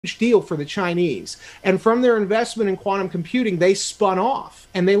deal for the Chinese. And from their investment in quantum computing, they spun off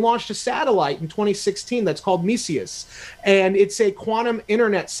and they launched a satellite in 2016 that's called Mesius. And it's a quantum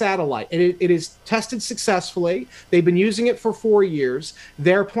internet satellite. And it is tested successfully. They've been using it for 4 years.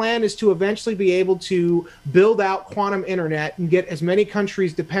 Their plan is to eventually be able to build out quantum internet and get as many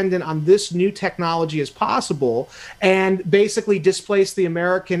countries dependent on this new technology as possible and basically displace the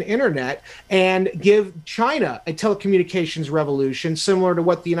American internet and give China a telecommunications revolution similar to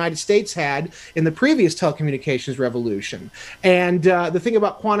what the United States had in the previous telecommunications revolution. And the thing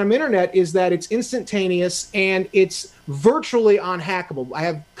about quantum internet is that it's instantaneous and it's virtually unhackable. I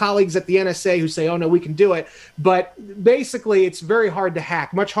have colleagues at the NSA who say, oh, no, we can do it. But basically, it's very hard to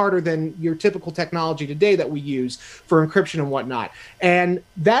hack, much harder than your typical technology today that we use for encryption and whatnot. And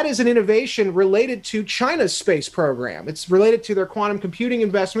that is an innovation related to China's space program. It's related to their quantum computing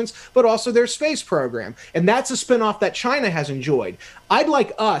investments, but also their space program. And that's a spinoff that China has enjoyed. I'd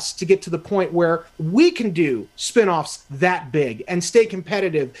like us to get to the point where we can do spinoffs that big and stay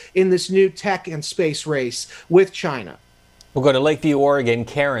competitive in this new tech and space race with China. We'll go to Lakeview, Oregon.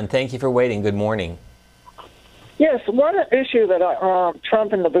 Karen, thank you for waiting. Good morning. Yes, one issue that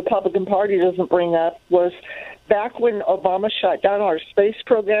Trump and the Republican Party doesn't bring up was back when Obama shut down our space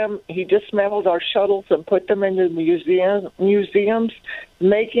program, he dismantled our shuttles and put them into museums,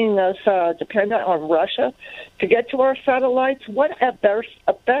 making us dependent on Russia to get to our satellites. What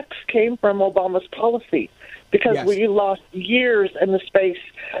effects came from Obama's policy? Because Yes. we lost years in the space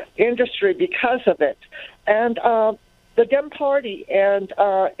industry because of it. And the Dem Party and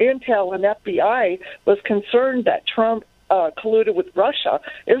Intel and FBI was concerned that Trump colluded with Russia.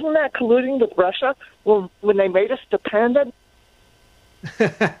 Isn't that colluding with Russia when they made us dependent?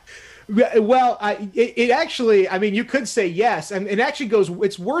 Well, it actually, I mean, you could say yes. And it actually goes,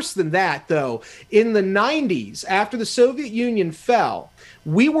 it's worse than that, though. In the 90s, after the Soviet Union fell,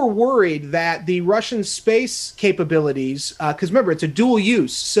 we were worried that the Russian space capabilities, because remember, it's a dual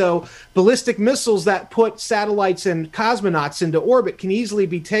use. So ballistic missiles that put satellites and cosmonauts into orbit can easily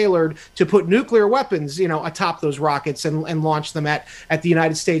be tailored to put nuclear weapons, atop those rockets and launch them at the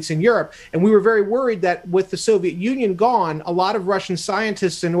United States and Europe. And we were very worried that with the Soviet Union gone, a lot of Russian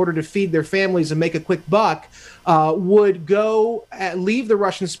scientists, in order to feed their families and make a quick buck, would go leave the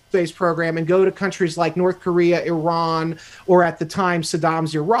Russian space program and go to countries like North Korea, Iran, or at the time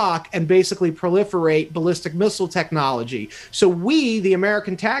Saddam's Iraq, and basically proliferate ballistic missile technology. So we, the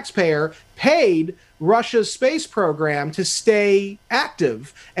American taxpayer, paid Russia's space program to stay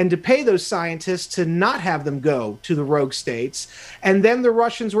active and to pay those scientists to not have them go to the rogue states. And then the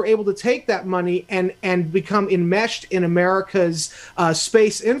Russians were able to take that money and become enmeshed in America's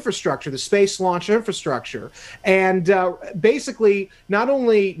space infrastructure, the space launch infrastructure. And basically, not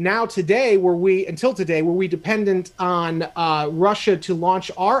only until today, were we dependent on Russia to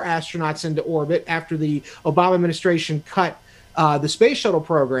launch our astronauts into orbit after the Obama administration cut the space shuttle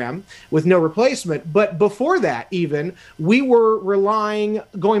program with no replacement. But before that, even, we were relying,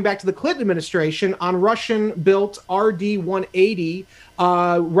 going back to the Clinton administration, on Russian-built RD-180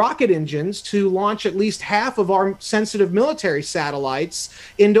 rocket engines to launch at least half of our sensitive military satellites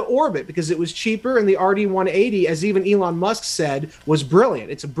into orbit because it was cheaper, and the RD-180, as even Elon Musk said, was brilliant.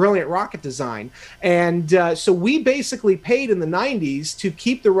 It's a brilliant rocket design. And so we basically paid in the 90s to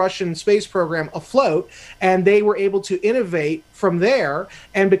keep the Russian space program afloat, and they were able to innovate from there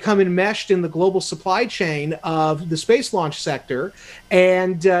and become enmeshed in the global supply chain of the space launch sector.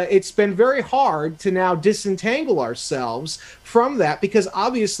 And it's been very hard to now disentangle ourselves from that, because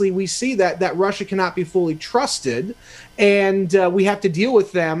obviously we see that Russia cannot be fully trusted, and we have to deal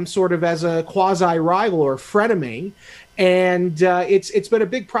with them sort of as a quasi-rival or frenemy. And it's been a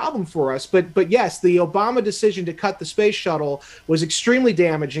big problem for us. But yes, the Obama decision to cut the space shuttle was extremely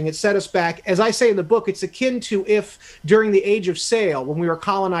damaging. It set us back. As I say in the book, it's akin to if during the Age of Sail, when we were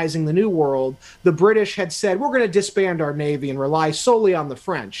colonizing the New World, the British had said, we're going to disband our Navy and rely solely on the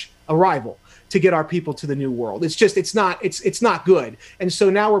French, a rival, to get our people to the New World. It's not good. And so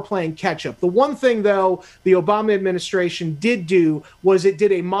now we're playing catch up. The one thing, though, the Obama administration did do was it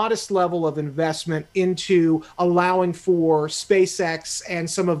did a modest level of investment into allowing for SpaceX and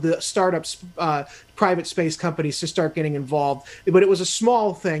some of the startups, private space companies, to start getting involved. But it was a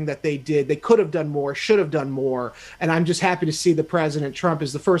small thing that they did. They could have done more, should have done more. And I'm just happy to see the President Trump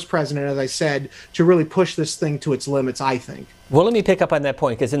is the first president, as I said, to really push this thing to its limits, I think. Well, let me pick up on that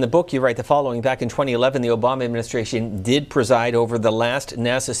point, because in the book you write the following. Back in 2011, the Obama administration did preside over the last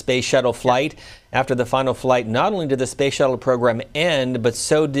NASA space shuttle flight. After the final flight, not only did the space shuttle program end, but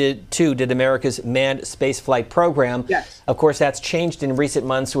so did America's manned space flight program. Yes. Of course, that's changed in recent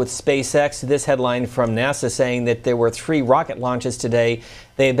months with SpaceX. This headline from NASA saying that there were 3 rocket launches today.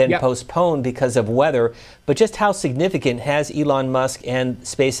 They have been postponed because of weather. But just how significant has Elon Musk and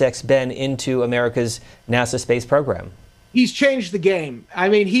SpaceX been into America's NASA space program? He's changed the game. I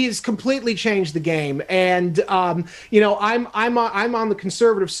mean, he's completely changed the game. And you know, I'm on the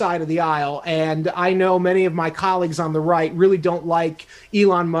conservative side of the aisle, and I know many of my colleagues on the right really don't like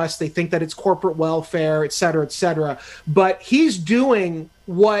Elon Musk. They think that it's corporate welfare, et cetera, et cetera. But he's doing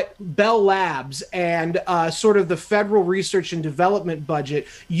what Bell Labs and sort of the federal research and development budget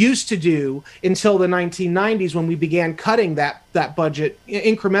used to do until the 1990s, when we began cutting that budget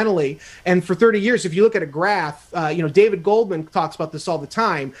incrementally. And for 30 years, if you look at a graph, you know, David Goldman talks about this all the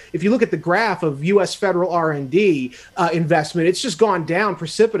time. If you look at the graph of U.S. federal R&D investment, it's just gone down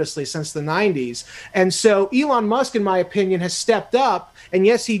precipitously since the 90s. And so Elon Musk, in my opinion, has stepped up. And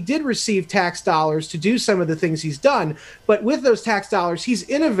yes, he did receive tax dollars to do some of the things he's done. But with those tax dollars, he's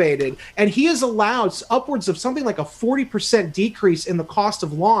innovated, and he has allowed upwards of something like a 40% decrease in the cost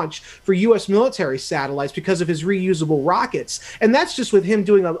of launch for U.S. military satellites because of his reusable rockets. And that's just with him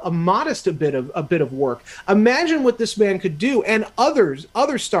doing a modest bit of work. Imagine what this man could do, and other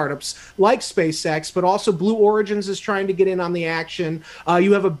startups like SpaceX, but also Blue Origins is trying to get in on the action.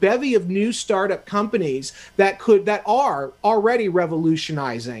 You have a bevy of new startup companies that are already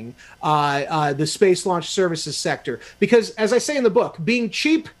revolutionizing the space launch services sector. Because, as I say in the book, being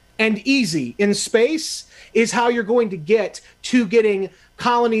cheap and easy in space is how you're going to get to getting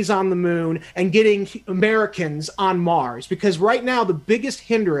colonies on the moon and getting Americans on Mars. Because right now, the biggest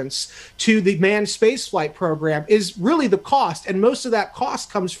hindrance to the manned spaceflight program is really the cost. And most of that cost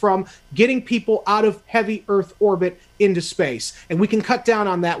comes from getting people out of heavy Earth orbit into space. And we can cut down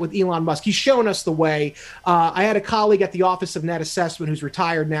on that with Elon Musk. He's shown us the way. I had a colleague at the Office of Net Assessment who's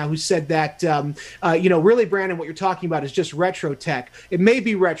retired now who said that, you know, really, Brandon, what you're talking about is just retro tech. It may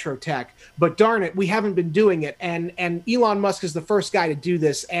be retro tech, but darn it, we haven't been doing it. And Elon Musk is the first guy to do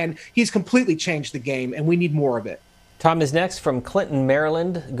this, and he's completely changed the game, and we need more of it. Tom is next from Clinton,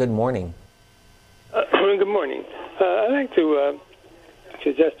 Maryland. Good morning. Good morning. I'd like to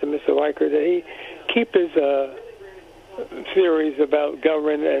suggest to Mr. Weichert that he keep his theories about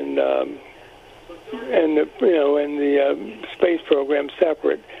government and the space program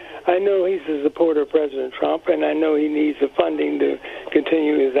separate. I know he's a supporter of President Trump, and I know he needs the funding to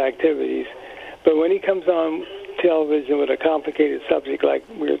continue his activities. But when he comes on television with a complicated subject like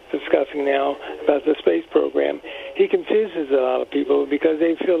we're discussing now about the space program, he confuses a lot of people because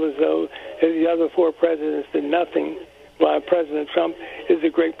they feel as though the other 4 presidents did nothing while President Trump is a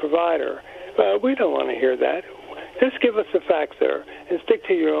great provider. We don't want to hear that. Just give us the facts there and stick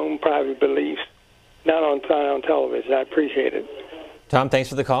to your own private beliefs, not on television. I appreciate it. Tom, thanks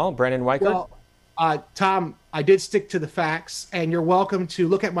for the call. Brandon Weichert? Well, Tom, I did stick to the facts, and you're welcome to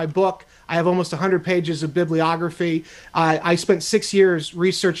look at my book. I have almost 100 pages of bibliography. I spent 6 years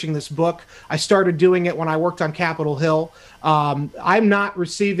researching this book. I started doing it when I worked on Capitol Hill. I'm not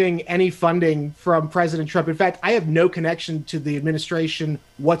receiving any funding from President Trump. In fact, I have no connection to the administration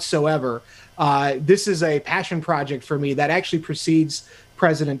whatsoever. This is a passion project for me that actually precedes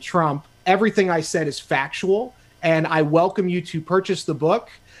President Trump. Everything I said is factual, and I welcome you to purchase the book.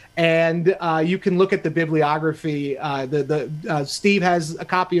 And you can look at the bibliography. Steve has a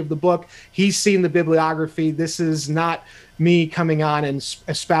copy of the book. He's seen the bibliography. This is not me coming on and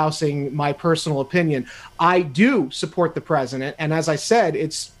espousing my personal opinion. I do support the president. And as I said,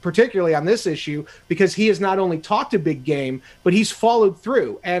 it's particularly on this issue because he has not only talked a big game, but he's followed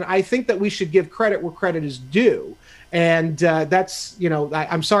through. And I think that we should give credit where credit is due. And that's, you know,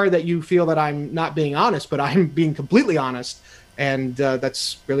 I'm sorry that you feel that I'm not being honest, but I'm being completely honest. And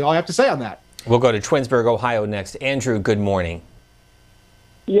that's really all I have to say on that. We'll go to Twinsburg, Ohio next. Andrew, good morning.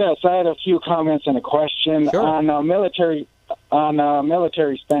 Yes, I had a few comments and a question. Sure. On military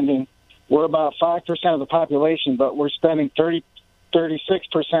spending. We're about 5% of the population, but we're spending 36%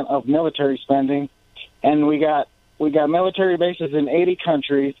 of military spending, and we got military bases in 80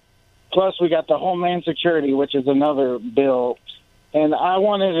 countries. Plus, we got the Homeland Security, which is another bill. And I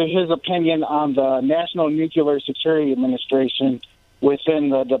wanted his opinion on the National Nuclear Security Administration within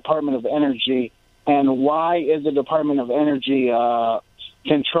the Department of Energy, and why is the Department of Energy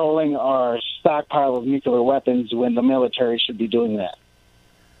controlling our stockpile of nuclear weapons when the military should be doing that?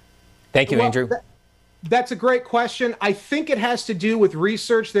 Thank you, Andrew. That's a great question. I think it has to do with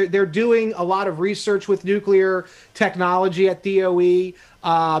research. They're doing a lot of research with nuclear technology at DOE.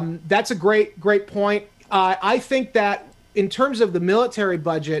 That's a great point. I think that in terms of the military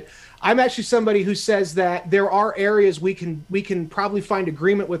budget, I'm actually somebody who says that there are areas we can probably find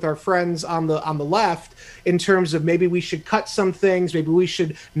agreement with our friends on the left in terms of maybe we should cut some things, maybe we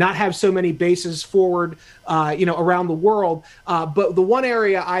should not have so many bases forward, around the world. But the one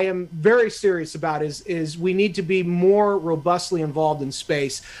area I am very serious about is we need to be more robustly involved in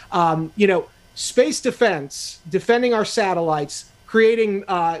space. Space defense, defending our satellites, creating,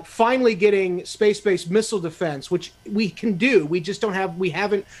 finally getting space-based missile defense, which we can do. We just don't have, we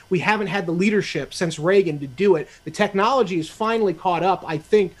haven't had the leadership since Reagan to do it. The technology is finally caught up, I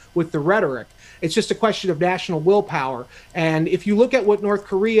think, with the rhetoric. It's just a question of national willpower. And if you look at what North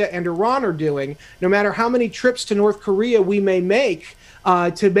Korea and Iran are doing, no matter how many trips to North Korea we may make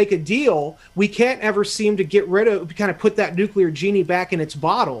to make a deal, we can't ever seem to get rid of, kind of put that nuclear genie back in its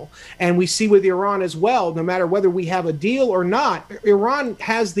bottle. And we see with Iran as well, no matter whether we have a deal or not, Iran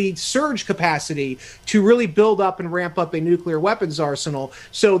has the surge capacity to really build up and ramp up a nuclear weapons arsenal.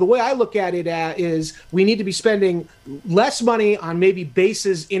 So the way I look at it is we need to be spending less money on maybe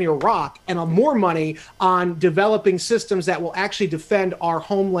bases in Iraq and more money on developing systems that will actually defend our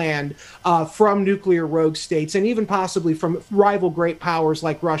homeland from nuclear rogue states and even possibly from rival great powers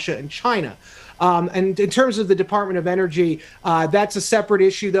like Russia and China. And in terms of the Department of Energy, that's a separate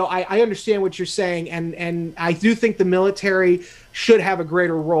issue, though. I understand what you're saying, and I do think the military should have a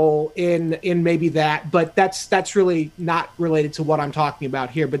greater role in maybe that, but that's really not related to what I'm talking about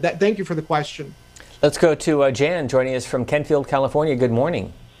here. But thank you for the question. Let's go to Jan joining us from Kentfield, California. Good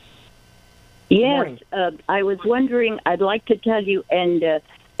morning. Yes, I was wondering, I'd like to tell you, and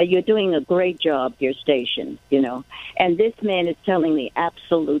you're doing a great job, your station, and this man is telling the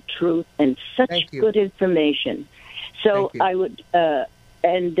absolute truth and such good information. So I would,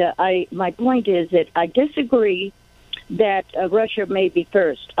 my point is that I disagree that Russia may be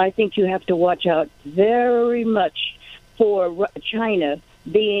first. I think you have to watch out very much for China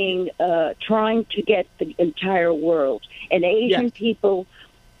being, trying to get the entire world. And Asian people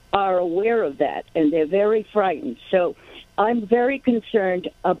are aware of that, and they're very frightened. So I'm very concerned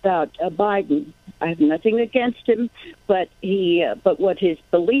about Biden. I have nothing against him, but what his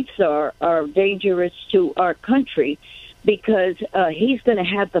beliefs are dangerous to our country because he's going to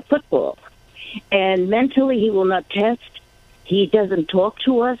have the football. And mentally, he will not test. He doesn't talk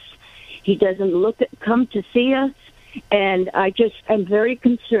to us. He doesn't come to see us. And I'm very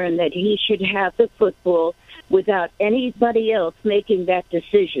concerned that he should have the football without anybody else making that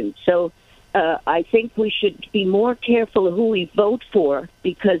decision. So I think we should be more careful of who we vote for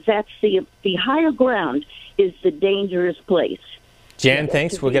because that's the higher ground is the dangerous place. Jan,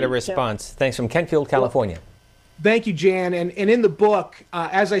 thanks. We'll get a response. Thanks from Kentfield, California. Thank you, Jan. And in the book,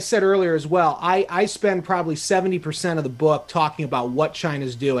 as I said earlier as well, I spend probably 70% of the book talking about what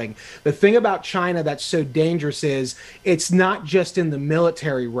China's doing. The thing about China that's so dangerous is it's not just in the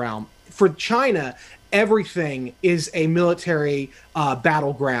military realm. For China, everything is a military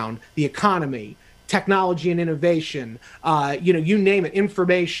battleground. The economy, technology and innovation, you name it,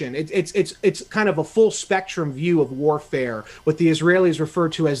 information. It's kind of a full spectrum view of warfare, what the Israelis refer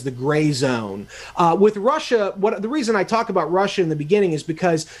to as the gray zone. With Russia, the reason I talk about Russia in the beginning is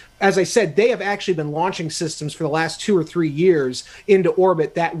because, as I said, they have actually been launching systems for the last 2 or 3 years into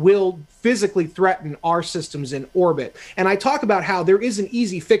orbit that will physically threaten our systems in orbit. And I talk about how there is an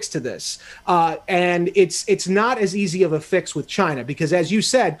easy fix to this. And it's not as easy of a fix with China because, as you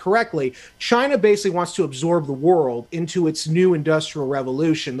said correctly, China basically wants to absorb the world into its new industrial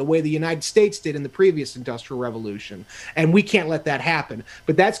revolution, the way the United States did in the previous industrial revolution. And we can't let that happen.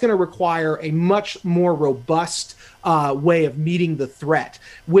 But that's going to require a much more robust way of meeting the threat.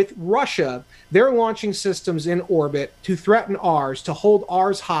 With Russia, they're launching systems in orbit to threaten ours, to hold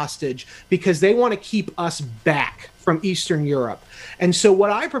ours hostage, because they want to keep us back from Eastern Europe. And so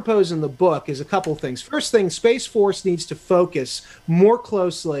what I propose in the book is a couple things. First thing, Space Force needs to focus more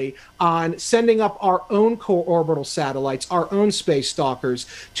closely on sending up our own co-orbital satellites, our own space stalkers,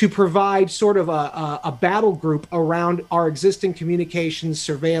 to provide sort of a battle group around our existing communications,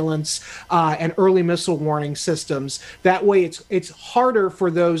 surveillance, and early missile warning systems. That way it's harder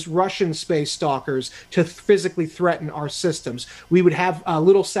for those Russian space stalkers to physically threaten our systems. We would have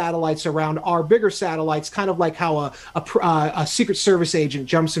little satellites around our bigger satellites, kind of like how a Secret Service agent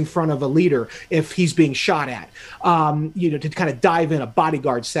jumps in front of a leader if he's being shot at, to kind of dive in. A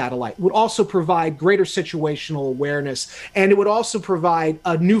bodyguard satellite would also provide greater situational awareness, and it would also provide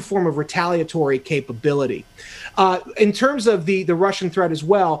a new form of retaliatory capability. In terms of the Russian threat as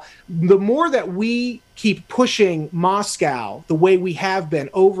well, the more that we keep pushing Moscow the way we have been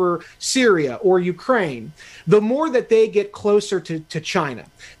over Syria or Ukraine, the more that they get closer to China.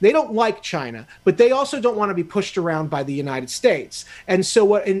 They don't like China, but they also don't want to be pushed around by the United States. And so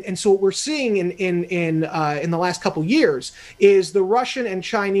what we're seeing in the last couple years is the Russian and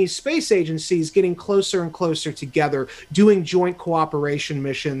Chinese space agencies getting closer and closer together, doing joint cooperation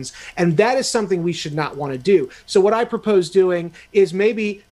missions, and that is something we should not want to do. So what I propose doing is maybe